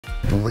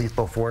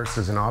Lethal force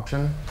is an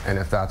option, and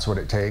if that's what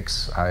it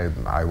takes,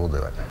 I will do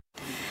it.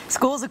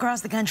 Schools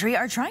across the country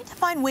are trying to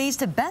find ways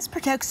to best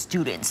protect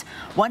students.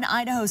 One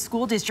Idaho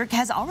school district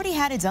has already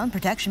had its own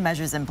protection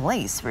measures in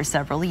place for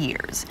several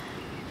years.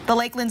 The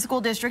Lakeland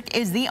School District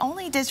is the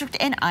only district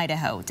in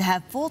Idaho to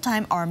have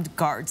full-time armed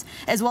guards,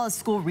 as well as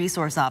school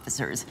resource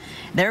officers.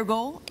 Their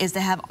goal is to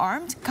have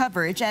armed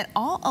coverage at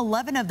all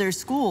 11 of their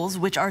schools,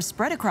 which are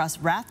spread across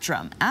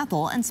Rathdrum,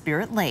 Athol, and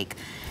Spirit Lake.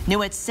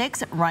 New at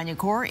 6, Rania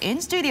Kaur in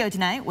studio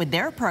tonight with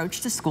their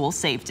approach to school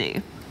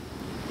safety.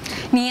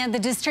 Nia, the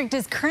district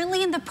is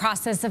currently in the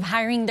process of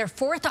hiring their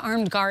 4th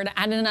armed guard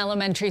at an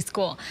elementary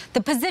school.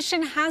 The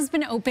position has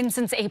been open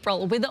since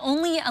April with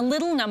only a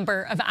little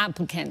number of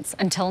applicants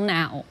until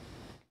now.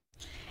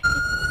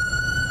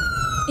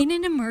 In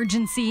an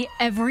emergency,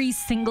 every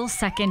single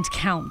second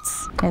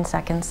counts. 10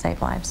 seconds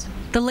save lives.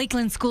 The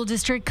Lakeland School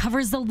District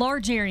covers a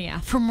large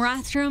area from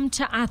Rathdrum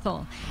to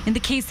Athol. In the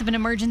case of an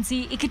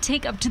emergency, it could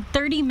take up to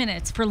 30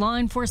 minutes for law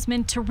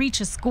enforcement to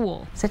reach a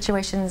school.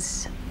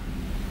 Situations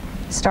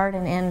start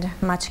and end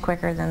much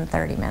quicker than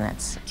 30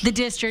 minutes. The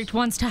district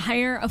wants to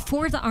hire a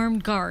 4th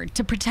armed guard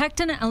to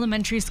protect an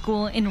elementary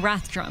school in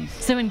Rathdrum.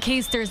 So in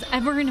case there's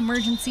ever an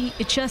emergency,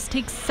 it just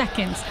takes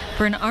seconds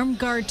for an armed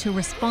guard to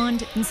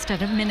respond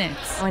instead of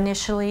minutes.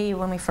 Initially,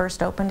 when we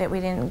first opened it,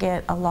 we didn't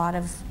get a lot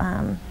of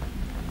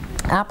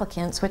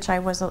applicants, which I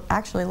was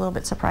actually a little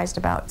bit surprised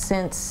about.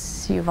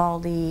 Since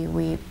Uvalde,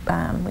 we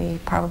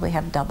probably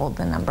have doubled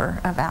the number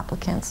of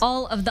applicants.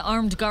 All of the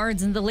armed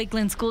guards in the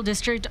Lakeland School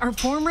District are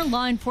former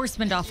law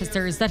enforcement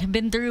officers that have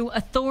been through a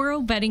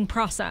thorough vetting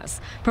process,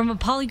 from a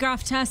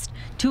polygraph test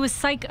to a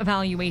psych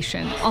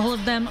evaluation. All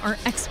of them are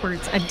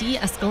experts at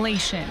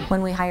de-escalation.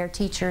 When we hire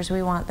teachers,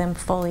 we want them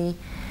fully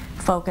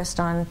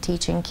focused on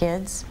teaching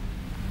kids.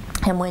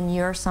 And when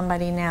you're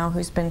somebody now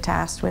who's been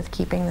tasked with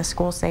keeping the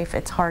school safe,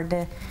 it's hard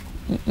to,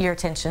 your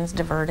attention's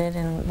diverted,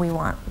 and we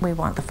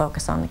want the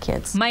focus on the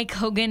kids. Mike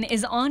Hogan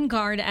is on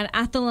guard at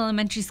Athol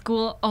Elementary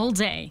School all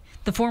day.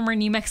 The former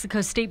New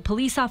Mexico State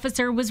police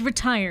officer was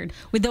retired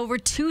with over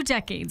 2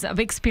 decades of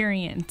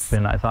experience.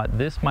 And I thought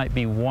this might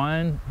be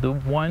the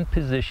one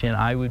position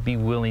I would be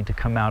willing to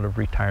come out of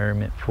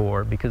retirement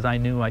for, because I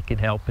knew I could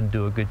help and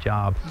do a good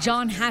job.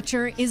 John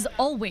Hatcher is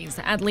always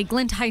at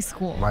Lakeland High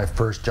School. My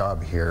first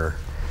job here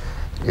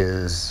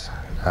is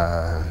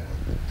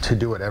to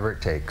do whatever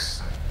it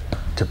takes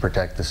to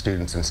protect the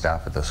students and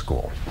staff at the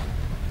school.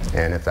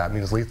 And if that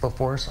means lethal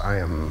force, I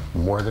am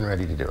more than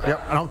ready to do it.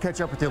 Yep, and I'll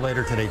catch up with you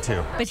later today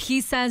too. But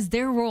he says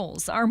their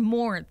roles are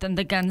more than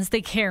the guns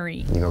they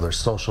carry. You know, there's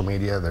social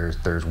media,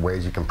 there's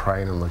ways you can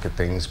pry in and look at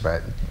things,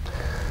 but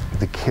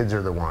the kids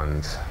are the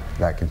ones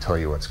that can tell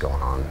you what's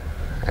going on.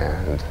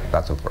 And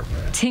that's important.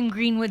 Tim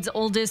Greenwood's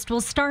oldest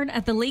will start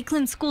at the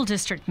Lakeland School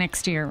District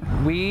next year.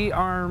 We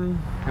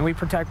arm and we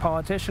protect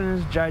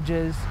politicians,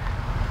 judges,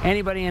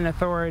 anybody in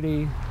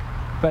authority,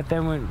 but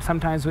then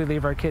sometimes we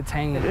leave our kids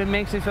hanging. It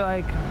makes me feel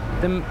like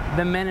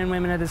the men and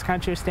women of this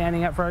country are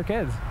standing up for our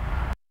kids.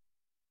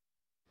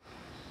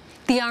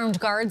 The armed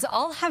guards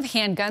all have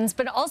handguns,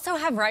 but also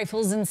have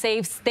rifles and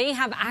safes they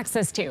have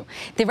access to.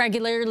 They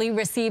regularly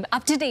receive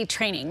up-to-date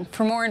training.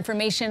 For more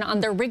information on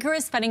their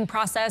rigorous vetting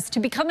process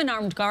to become an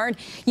armed guard,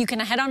 you can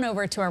head on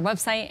over to our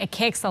website at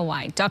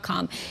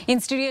kxly.com. In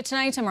studio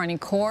tonight, I'm Rania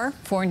Kaur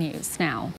for News Now.